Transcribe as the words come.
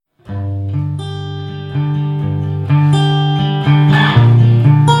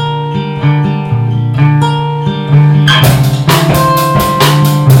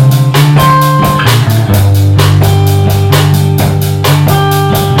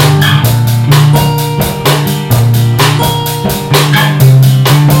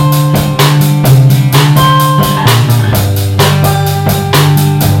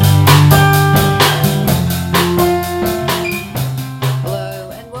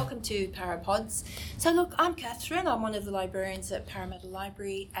welcome to Parapods. So look, I'm Catherine. I'm one of the librarians at Parramatta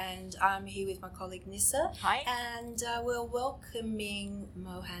Library, and I'm here with my colleague Nissa. Hi. And we're welcoming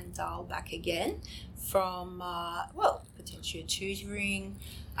Mohan Dal back again from, Potential Tutoring.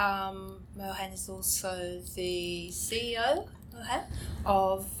 Mohan is also the CEO,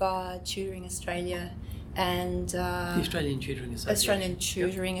 of Tutoring Australia and the Australian Tutoring Association. Australian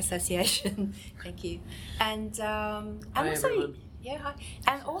Tutoring Association. Thank you. And Hi, also, everyone. yeah, hi.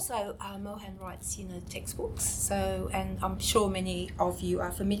 And also, Mohan writes, textbooks. So, and I'm sure many of you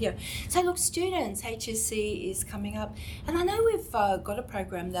are familiar. So, look, students, HSC is coming up, and I know we've got a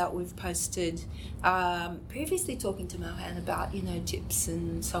program that we've posted previously, talking to Mohan about, tips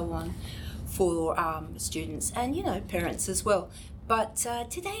and so on for students and parents as well. But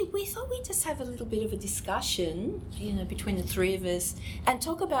today we thought we'd just have a little bit of a discussion, between the three of us, and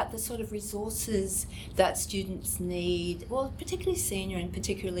talk about the sort of resources that students need, well, particularly senior and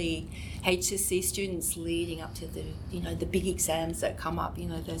particularly HSC students leading up to the, the big exams that come up,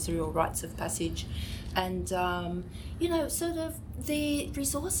 those real rites of passage. And, sort of the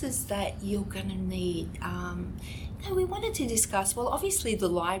resources that you're going to need. We wanted to discuss, well, obviously the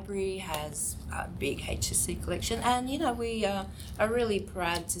library has a big HSC collection, and, we are really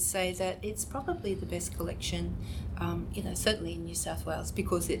proud to say that it's probably the best collection, certainly in New South Wales,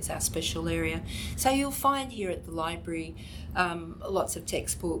 because it's our special area. So you'll find here at the library lots of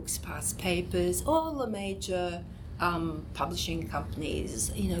textbooks, past papers, all the major publishing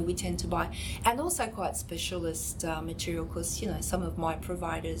companies, we tend to buy, and also quite specialist material, because, some of my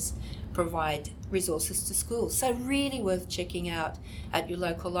providers provide resources to schools. So really worth checking out at your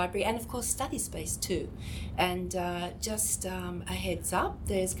local library, and of course study space too. And just a heads up,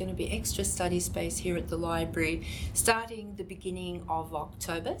 there's going to be extra study space here at the library starting the beginning of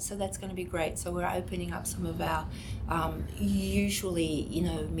October, so that's going to be great. So we're opening up some of our usually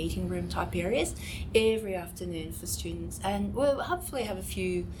meeting room type areas every afternoon for students, and we'll hopefully have a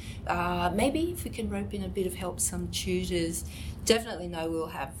few, maybe if we can rope in a bit of help, some tutors. Definitely know we'll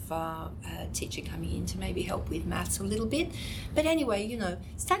have a teacher coming in to maybe help with maths a little bit. But anyway,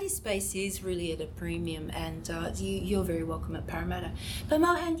 study space is really at a premium, and you're very welcome at Parramatta. But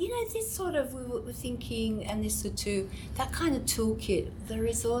Mohan, this sort of, we were thinking, and this too, that kind of toolkit, the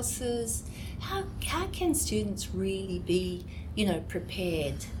resources, how can students really be,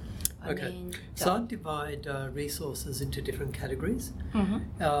 prepared? So I'd divide resources into different categories.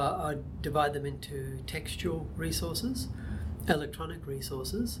 Mm-hmm. I'd divide them into textual resources, electronic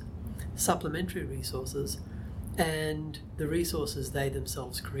resources, supplementary resources, and the resources they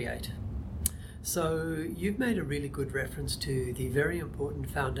themselves create. So you've made a really good reference to the very important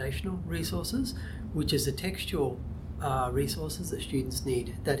foundational resources, which is the textual resources that students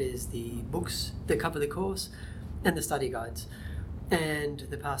need. That is the books that cover the course and the study guides, and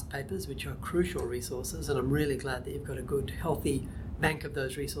the past papers, which are crucial resources, and I'm really glad that you've got a good, healthy bank of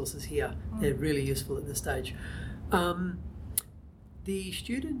those resources here. They're really useful at this stage. The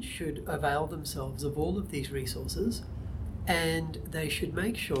students should avail themselves of all of these resources, and they should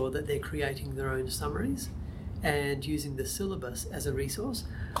make sure that they're creating their own summaries and using the syllabus as a resource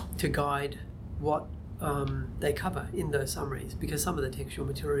to guide what they cover in those summaries, because some of the textual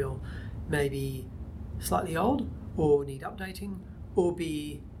material may be slightly old or need updating or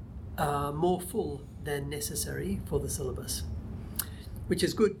be more full than necessary for the syllabus, which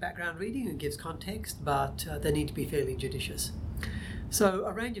is good background reading and gives context, but they need to be fairly judicious. So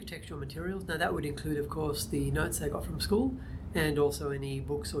a range of textual materials. Now that would include, of course, the notes they got from school, and also any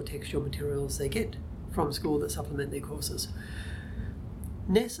books or textual materials they get from school that supplement their courses.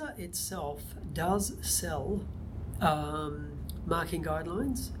 NESA itself does sell marking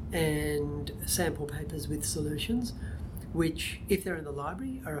guidelines and sample papers with solutions, which, if they're in the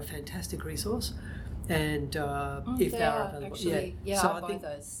library, are a fantastic resource. And if they are available, actually, so I buy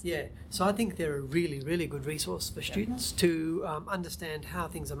those. Yeah, so I think they're a really, really good resource for students to understand how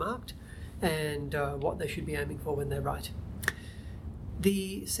things are marked and what they should be aiming for when they write.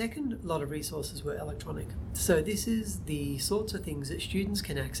 The second lot of resources were electronic. So this is the sorts of things that students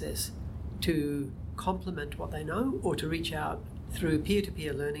can access to complement what they know, or to reach out through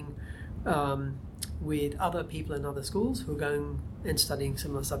peer-to-peer learning with other people in other schools who are going and studying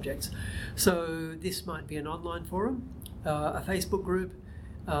similar subjects. So this might be an online forum, a Facebook group,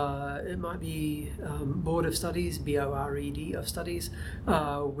 it might be Board of Studies, BORED of Studies,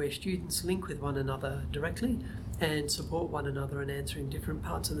 where students link with one another directly and support one another in answering different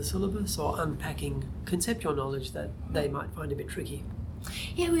parts of the syllabus or unpacking conceptual knowledge that they might find a bit tricky.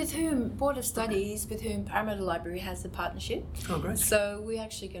 Yeah, with whom Board of Studies, with whom Parramatta Library has a partnership. Oh, great. So we're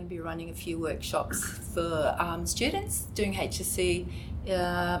actually going to be running a few workshops for students doing HSC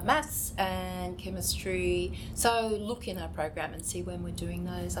maths and chemistry. So look in our program and see when we're doing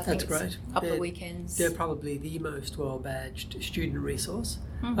those. I think That's it's great. a couple of weekends. They're probably the most well-badged student resource.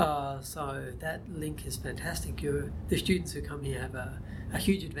 So that link is fantastic. The students who come here have a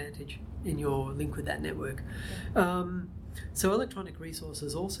huge advantage in your link with that network. So electronic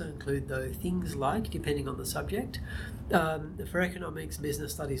resources also include, though, things like, depending on the subject, for economics,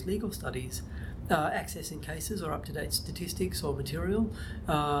 business studies, legal studies, accessing cases or up-to-date statistics or material,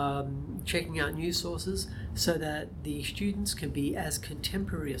 checking out news sources so that the students can be as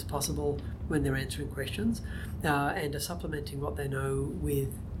contemporary as possible when they're answering questions, and are supplementing what they know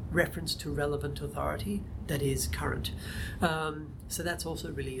with reference to relevant authority that is current. So that's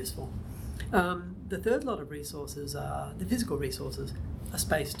also really useful. The third lot of resources are the physical resources, a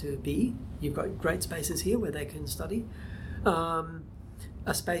space to be. You've got great spaces here where they can study.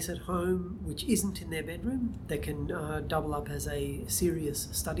 A space at home which isn't in their bedroom, they can double up as a serious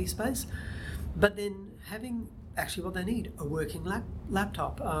study space. But then having actually what they need, a working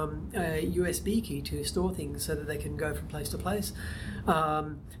laptop, a USB key to store things so that they can go from place to place,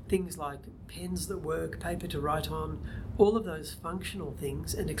 things like pens that work, paper to write on, all of those functional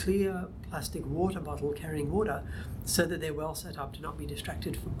things, and a clear plastic water bottle carrying water so that they're well set up to not be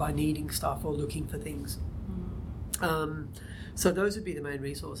distracted by needing stuff or looking for things. So those would be the main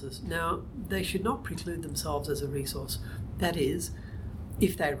resources. Now, they should not preclude themselves as a resource. That is,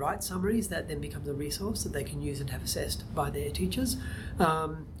 if they write summaries, that then becomes a resource that they can use and have assessed by their teachers.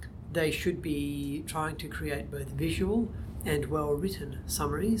 They should be trying to create both visual and well-written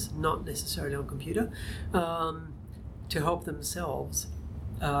summaries, not necessarily on computer, to help themselves,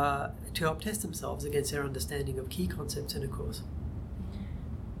 to help test themselves against their understanding of key concepts in a course.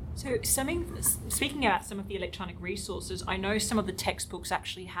 So speaking about some of the electronic resources, I know some of the textbooks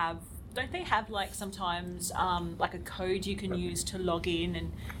actually have, don't they have like sometimes like a code you can use to log in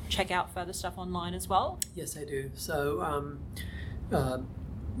and check out further stuff online as well? Yes, they do. So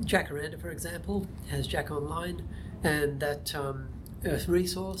Jacaranda, for example, has Jack Online, and that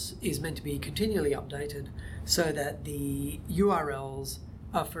resource is meant to be continually updated so that the URLs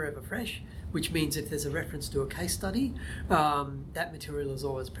are forever fresh, which means if there's a reference to a case study, that material is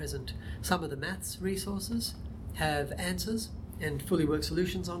always present. Some of the maths resources have answers and fully work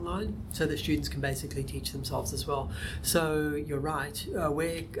solutions online so that students can basically teach themselves as well. So you're right,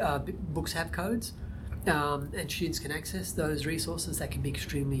 where books have codes and students can access those resources, that can be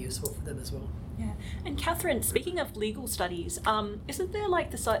extremely useful for them as well. Yeah. And Catherine, speaking of legal studies, isn't there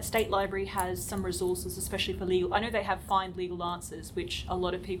like the State Library has some resources, especially for legal? I know they have Find Legal Answers, which a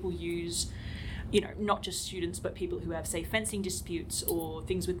lot of people use, you know, not just students, but people who have, say, fencing disputes or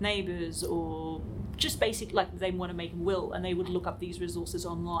things with neighbours, or just basic, like they want to make a will and they would look up these resources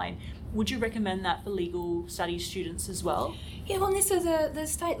online. Would you recommend that for legal studies students as well? Yeah, well, this is the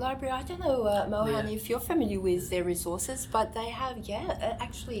State Library. I don't know, Mohan, if you're familiar with their resources, but they have,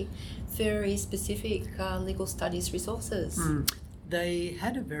 actually very specific legal studies resources. They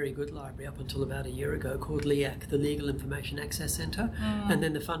had a very good library up until about a year ago called LIAC, the Legal Information Access Centre, and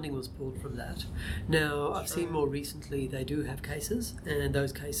then the funding was pulled from that. Now, I've seen more recently they do have cases, and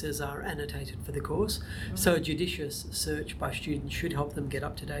those cases are annotated for the course, so a judicious search by students should help them get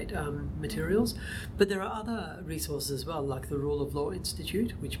up-to-date materials. But there are other resources as well, like the Rule of Law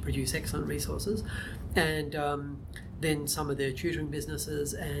Institute, which produce excellent resources, and then some of their tutoring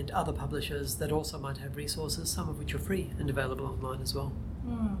businesses and other publishers that also might have resources, some of which are free and available online as well.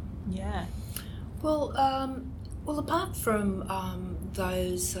 Yeah. Well, apart from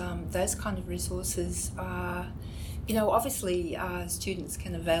those kind of resources, obviously students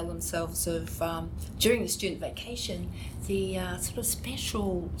can avail themselves of, during the student vacation, the sort of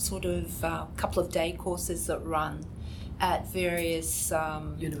special couple of day courses that run at various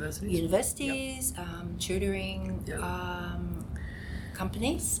universities, tutoring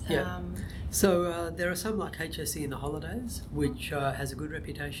companies. So there are some like HSC in the holidays, which has a good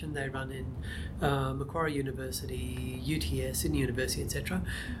reputation. They run in Macquarie University, UTS, Sydney University, etc.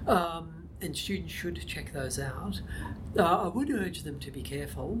 And students should check those out. I would urge them to be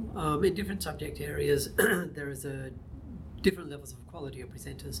careful. In different subject areas, there is different levels of quality of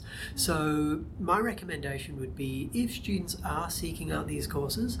presenters. So my recommendation would be, if students are seeking out these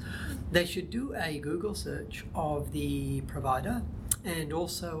courses, they should do a Google search of the provider and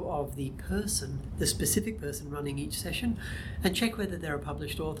also of the person, the specific person running each session, and check whether they're a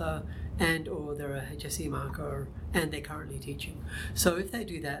published author and or they're a HSC marker and they're currently teaching. So if they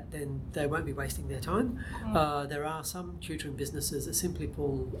do that, then they won't be wasting their time. There are some tutoring businesses that simply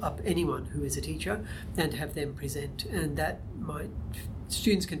pull up anyone who is a teacher and have them present, and that might,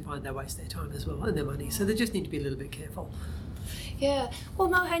 students can find they waste their time as well and their money. So they just need to be a little bit careful. Yeah, well,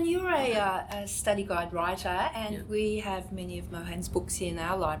 Mohan, you're a study guide writer, and we have many of Mohan's books in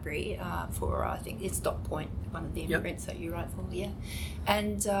our library for, I think it's Dot Point, one of the imprints that you write for,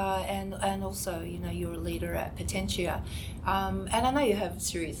 and also, you know, you're a leader at Potentia, and I know you have a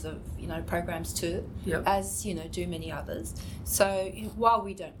series of, you know, programs too, as, you know, do many others. So while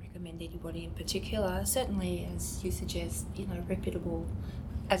we don't recommend anybody in particular, certainly, as you suggest, you know, reputable,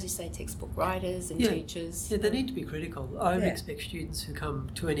 as you say, textbook writers and teachers. Yeah, they need to be critical. I would expect students who come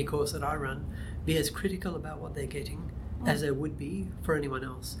to any course that I run be as critical about what they're getting as they would be for anyone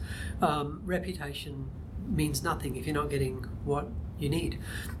else. Reputation means nothing if you're not getting what you need.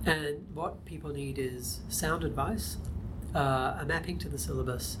 And what people need is sound advice, a mapping to the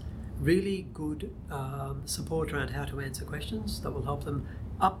syllabus, really good support around how to answer questions that will help them,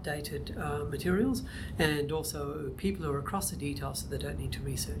 updated materials, and also people who are across the details so they don't need to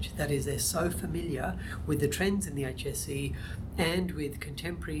research. That is, they're so familiar with the trends in the HSC and with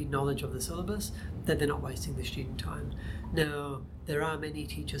contemporary knowledge of the syllabus that they're not wasting the student time. Now, there are many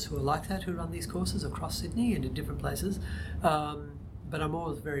teachers who are like that who run these courses across Sydney and in different places, but I'm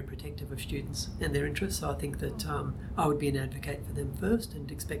always very protective of students and their interests, so I think that I would be an advocate for them first and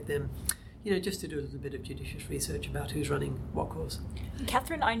expect them, you know, just to do a little bit of judicious research about who's running what course.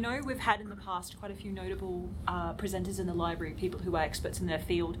 Catherine, I know we've had in the past quite a few notable presenters in the library, people who are experts in their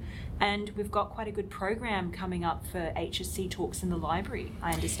field, and we've got quite a good program coming up for HSC talks in the library,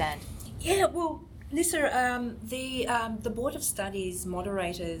 I understand. Yeah, well, Lisa, the Board of Studies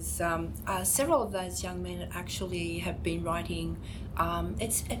moderators, several of those young men actually have been writing.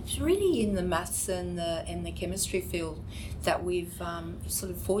 It's really in the maths and the chemistry field that we've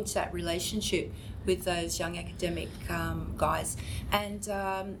sort of forged that relationship with those young academic guys. And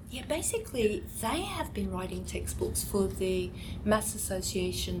basically they have been writing textbooks for the Maths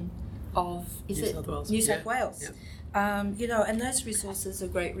Association of New South Wales. Yep. You know, and those resources are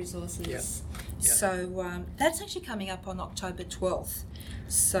great resources. Yep. So that's actually coming up on October 12th.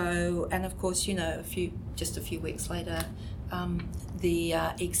 So, and of course, you know, just a few weeks later, the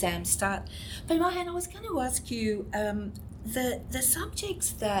exams start. But Mohan, I was going to ask you, the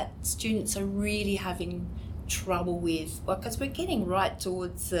subjects that students are really having trouble with, because we're getting right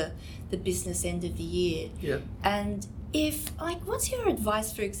towards the business end of the year. Yeah. And what's your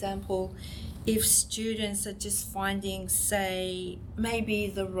advice, for example, if students are just finding, say, maybe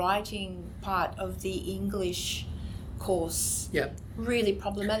the writing part of the English course really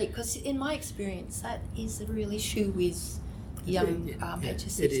problematic? Because in my experience, that is a real issue with young HSC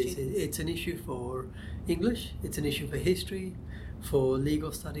students. It is. It's an issue for English, it's an issue for history, for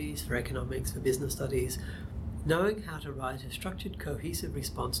legal studies, for economics, for business studies. Knowing how to write a structured, cohesive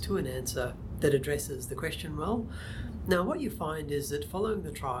response to an answer that addresses the question well. Now, what you find is that following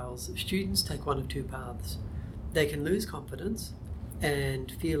the trials, students take one of two paths. They can lose confidence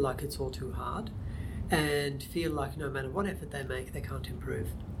and feel like it's all too hard, and feel like no matter what effort they make, they can't improve.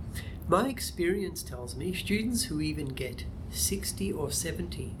 My experience tells me students who even get 60 or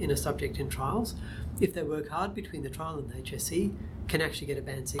 70 in a subject in trials, if they work hard between the trial and the HSC, can actually get a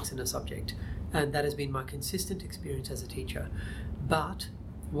band 6 in a subject. And that has been my consistent experience as a teacher. But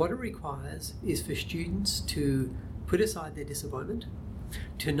what it requires is for students to put aside their disappointment,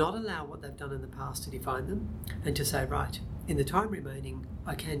 to not allow what they've done in the past to define them, and to say, right, in the time remaining,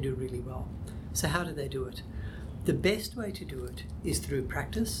 I can do really well. So how do they do it? The best way to do it is through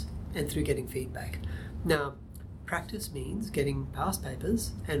practice and through getting feedback. Now, practice means getting past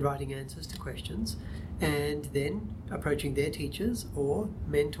papers and writing answers to questions, and then approaching their teachers or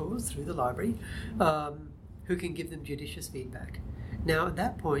mentors through the library who can give them judicious feedback. Now, at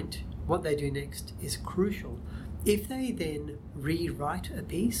that point, what they do next is crucial. If they then rewrite a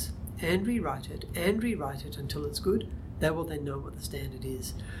piece and rewrite it until it's good, they will then know what the standard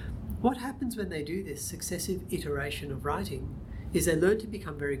is. What happens when they do this successive iteration of writing is they learn to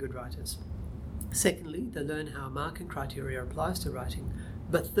become very good writers. Secondly, they learn how marking criteria applies to writing.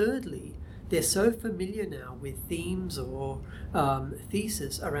 But thirdly, they're so familiar now with themes or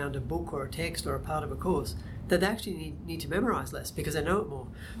thesis around a book or a text or a part of a course that they actually need to memorize less because they know it more.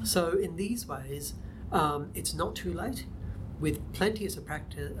 So in these ways, it's not too late. With plenty of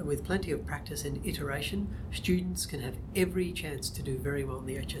practice and iteration, students can have every chance to do very well in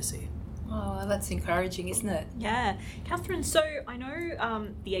the HSC. Oh, that's encouraging, isn't it? Yeah. Catherine, so I know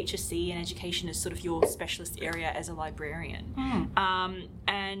the HSC and education is sort of your specialist area as a librarian.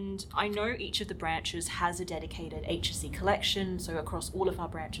 And I know each of the branches has a dedicated HSC collection, so across all of our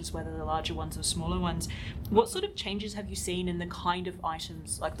branches, whether the larger ones or smaller ones. What sort of changes have you seen in the kind of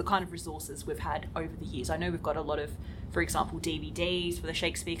items, like the kind of resources we've had over the years? I know we've got a lot of, for example, DVDs for the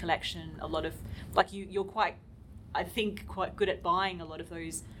Shakespeare collection, a lot of, like you're quite, I think, quite good at buying a lot of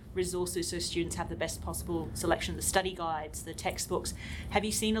those resources so students have the best possible selection, the study guides, the textbooks. Have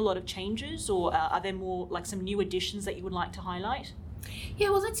you seen a lot of changes, or are there more like some new additions that you would like to highlight? Yeah,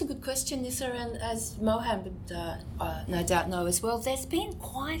 well, that's a good question, Nissa, and as Mohan would no doubt know as well, there's been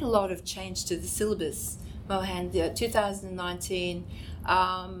quite a lot of change to the syllabus. Mohan, 2019,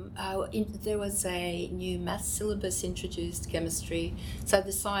 there was a new maths syllabus introduced, chemistry, so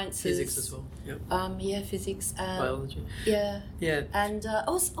the sciences, Physics as well. Yep. Physics, Biology. Yeah. Yeah. And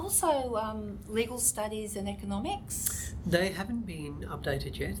also legal studies and economics. They haven't been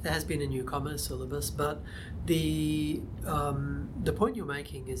updated yet. There has been a new commerce syllabus, but the point you're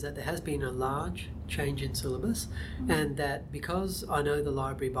making is that there has been a large change in syllabus, and that because I know the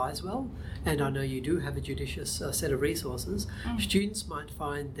library buys well, and I know you do have a judicious set of resources, students might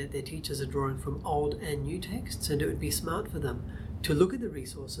find that their teachers are drawing from old and new texts, and it would be smart for them to look at the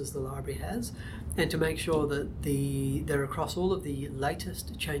resources the library has and to make sure that they're across all of the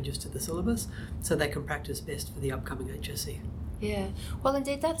latest changes to the syllabus so they can practice best for the upcoming HSC. Yeah, well,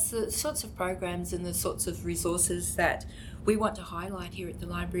 indeed, that's the sorts of programs and the sorts of resources that we want to highlight here at the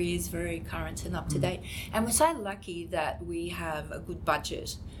library is very current and up to date. And we're so lucky that we have a good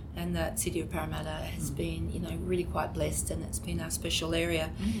budget, and that City of Parramatta has been, really quite blessed, and it's been our special area.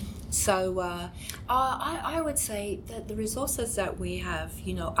 So I would say that the resources that we have,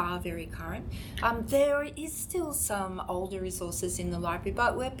 are very current. There is still some older resources in the library,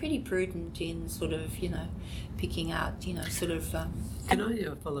 but we're pretty prudent in sort of, picking out, Can I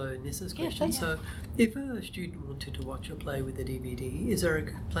follow Nissa's question? Yeah. So if a student wanted to watch a play with a DVD, is there a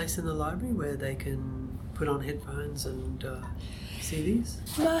place in the library where they can put on headphones and see these?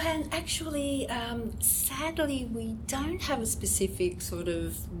 Mohan, actually, sadly, we don't have a specific sort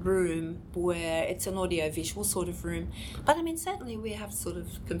of room where it's an audio-visual sort of room. But, certainly we have sort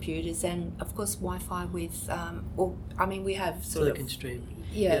of computers and, of course, Wi-Fi with, we have sort so of... they can stream.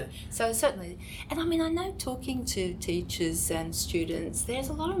 Yeah, so certainly. And I know talking to teachers and students, there's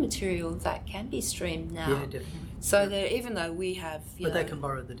a lot of material that can be streamed now. Yeah, definitely. So that even though we have, but they can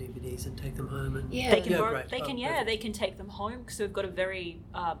borrow the DVDs and take them home, and they can great. They can take them home because we've got a very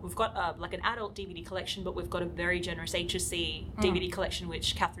like an adult DVD collection, but we've got a very generous HSC DVD collection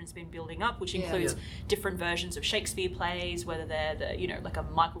which Catherine's been building up, which includes different versions of Shakespeare plays, whether they're the like a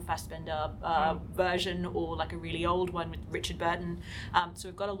Michael Fassbender version or like a really old one with Richard Burton. So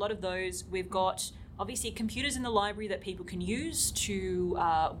we've got a lot of those. We've got obviously computers in the library that people can use to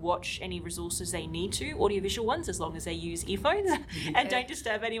watch any resources they need to, audiovisual ones, as long as they use earphones and don't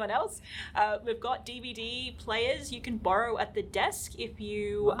disturb anyone else. We've got DVD players you can borrow at the desk if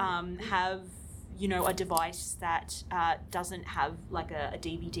you have a device that doesn't have like a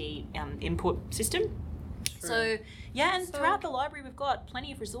DVD input system. True. So throughout the library we've got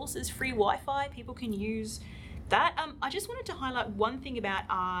plenty of resources, free Wi-Fi, people can use that. I just wanted to highlight one thing about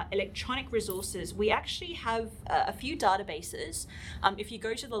our electronic resources. We actually have a few databases. If you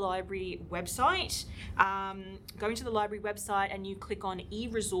go to the library website, and you click on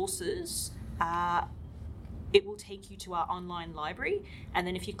e-resources, it will take you to our online library. And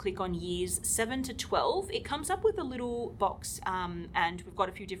then if you click on years 7 to 12, it comes up with a little box, and we've got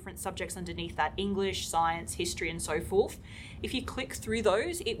a few different subjects underneath that: English, science, history, and so forth. If you click through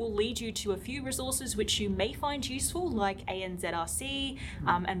those, it will lead you to a few resources which you may find useful, like ANZRC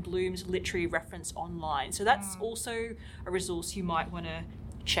and Bloom's Literary Reference Online. So that's also a resource you might want to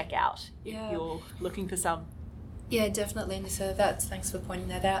check out if you're looking for some. Yeah, definitely, Nissa. Thanks for pointing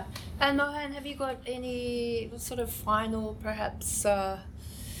that out. And Mohan, have you got any sort of final, perhaps,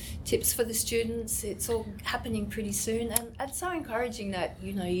 tips for the students? It's all happening pretty soon, and it's so encouraging that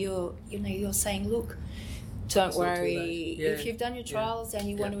you're saying, look, don't worry. If you've done your trials and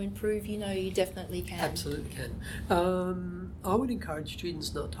you want to improve, you definitely can. Absolutely can. I would encourage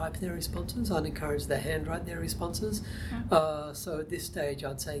students not type their responses. I'd encourage they handwrite their responses. So at this stage,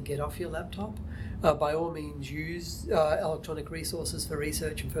 I'd say get off your laptop. By all means, use electronic resources for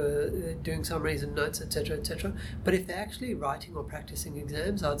research and for doing summaries and notes, etc., etc. But if they're actually writing or practicing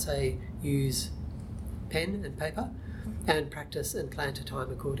exams, I'd say use pen and paper and practice and plan to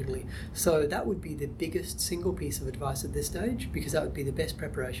time accordingly. So that would be the biggest single piece of advice at this stage, because that would be the best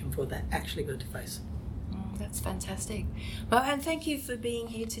preparation for what they're actually going to face. that's fantastic. Well, and thank you for being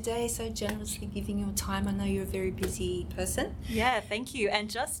here today, so generously giving your time. I know you're a very busy person. Yeah, thank you. And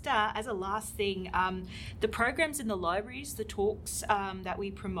just as a last thing, the programs in the libraries, the talks that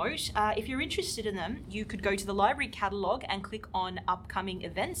we promote, if you're interested in them, you could go to the library catalogue and click on upcoming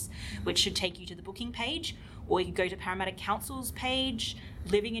events, which should take you to the booking page, or you could go to Parramatta Council's page,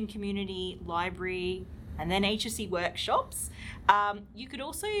 Living in Community, Library, and then HSC workshops. You could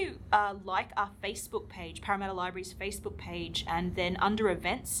also like our Facebook page, Parramatta Library's Facebook page, and then under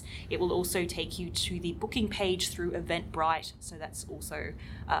events, it will also take you to the booking page through Eventbrite. So that's also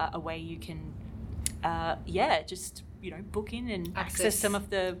a way you can, book in and access some of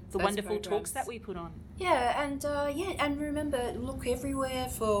the wonderful programs. Talks that we put on. Yeah, and remember, look everywhere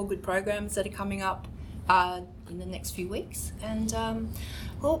for good programs that are coming up in the next few weeks. And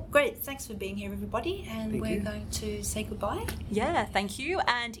well, great. Thanks for being here, everybody. And we're going to say goodbye. Yeah, thank you.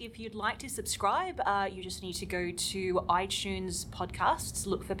 And if you'd like to subscribe, you just need to go to iTunes podcasts,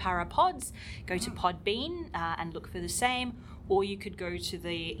 look for Parapods, go to Podbean and look for the same, or you could go to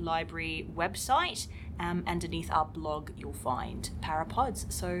the library website. Underneath our blog, you'll find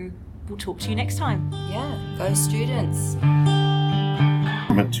Parapods. So we'll talk to you next time. Yeah, go students.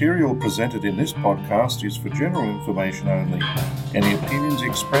 The material presented in this podcast is for general information only. Any opinions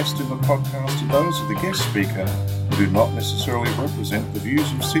expressed in the podcast are those of the guest speaker and do not necessarily represent the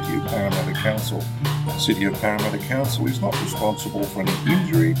views of City of Parramatta Council. City of Parramatta Council is not responsible for any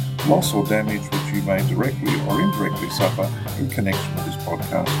injury, loss or damage which you may directly or indirectly suffer in connection with this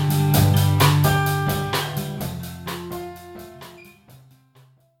podcast.